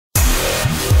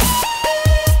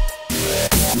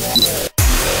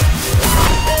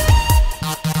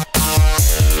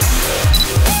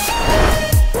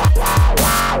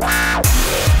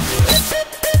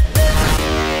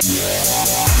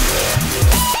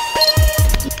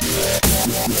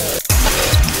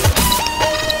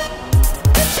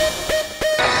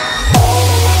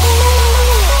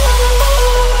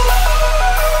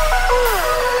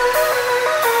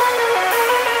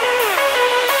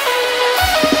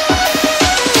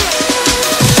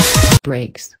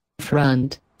Brakes,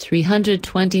 front,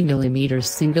 320 mm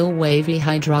single wavy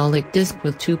hydraulic disc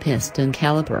with 2-piston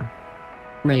caliper.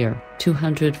 Rear,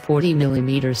 240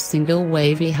 mm single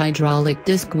wavy hydraulic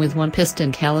disc with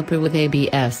 1-piston caliper with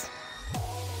ABS.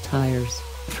 Tires,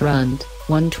 front,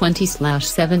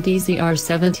 120/70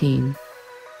 ZR17.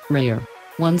 Rear,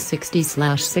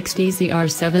 160/60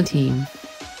 ZR17.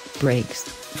 Brakes,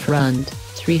 front,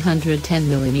 310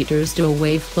 mm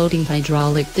dual-wave floating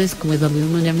hydraulic disc with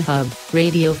aluminum hub,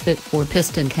 radio fit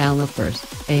 4-piston calipers,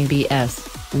 ABS,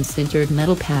 and sintered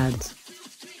metal pads.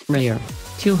 Rear,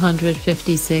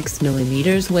 256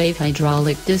 mm wave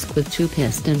hydraulic disc with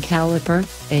 2-piston caliper,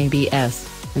 ABS,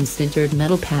 and sintered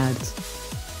metal pads.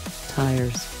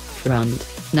 Tires, front,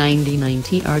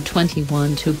 90/90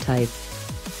 R21 tube type.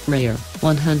 Rear,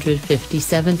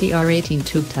 150/70 R18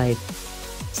 tube type.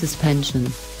 Suspension,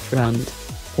 front,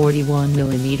 41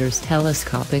 mm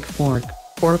telescopic fork,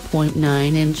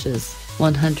 4.9 inches,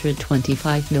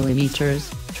 125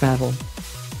 mm, travel.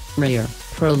 Rear,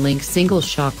 ProLink single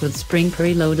shock with spring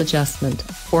preload adjustment,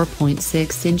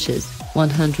 4.6 inches,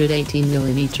 118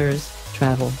 mm,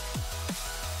 travel.